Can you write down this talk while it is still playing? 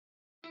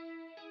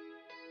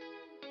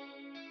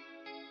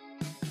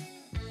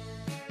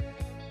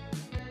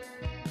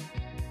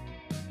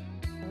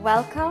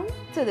Welcome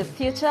to the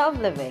future of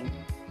living.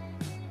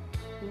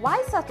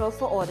 Why settle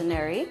for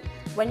ordinary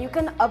when you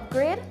can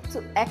upgrade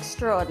to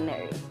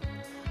extraordinary?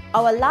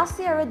 Our La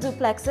Sierra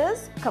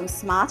duplexes come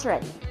smart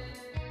ready.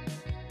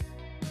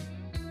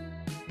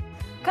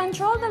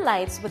 Control the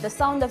lights with the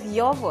sound of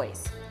your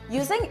voice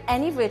using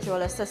any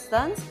virtual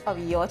assistant of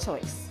your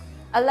choice.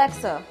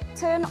 Alexa,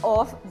 turn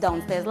off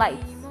downstairs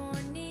lights.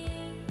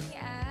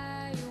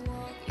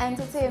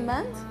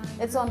 Entertainment,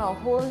 it's on a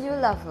whole new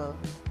level.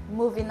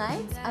 Movie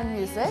nights and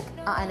music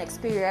are an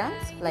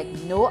experience like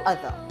no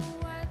other.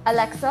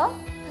 Alexa,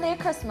 play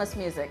Christmas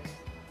music.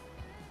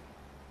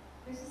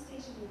 Here's a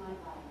station you might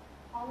like.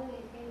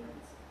 Holiday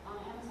favorites on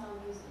Amazon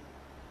Music.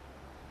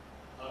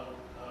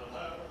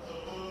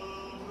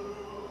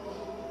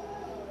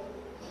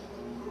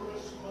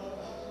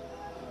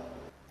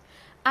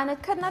 And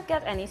it could not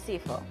get any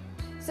safer.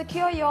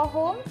 Secure your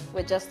home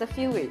with just a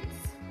few words.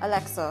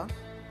 Alexa,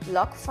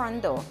 lock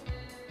front door.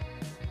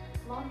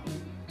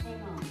 Locking,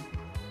 hang on.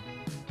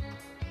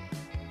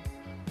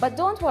 But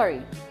don't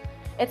worry,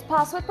 it's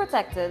password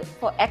protected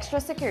for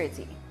extra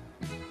security.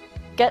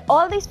 Get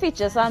all these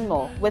features and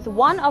more with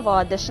one of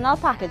our additional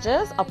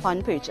packages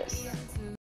upon purchase.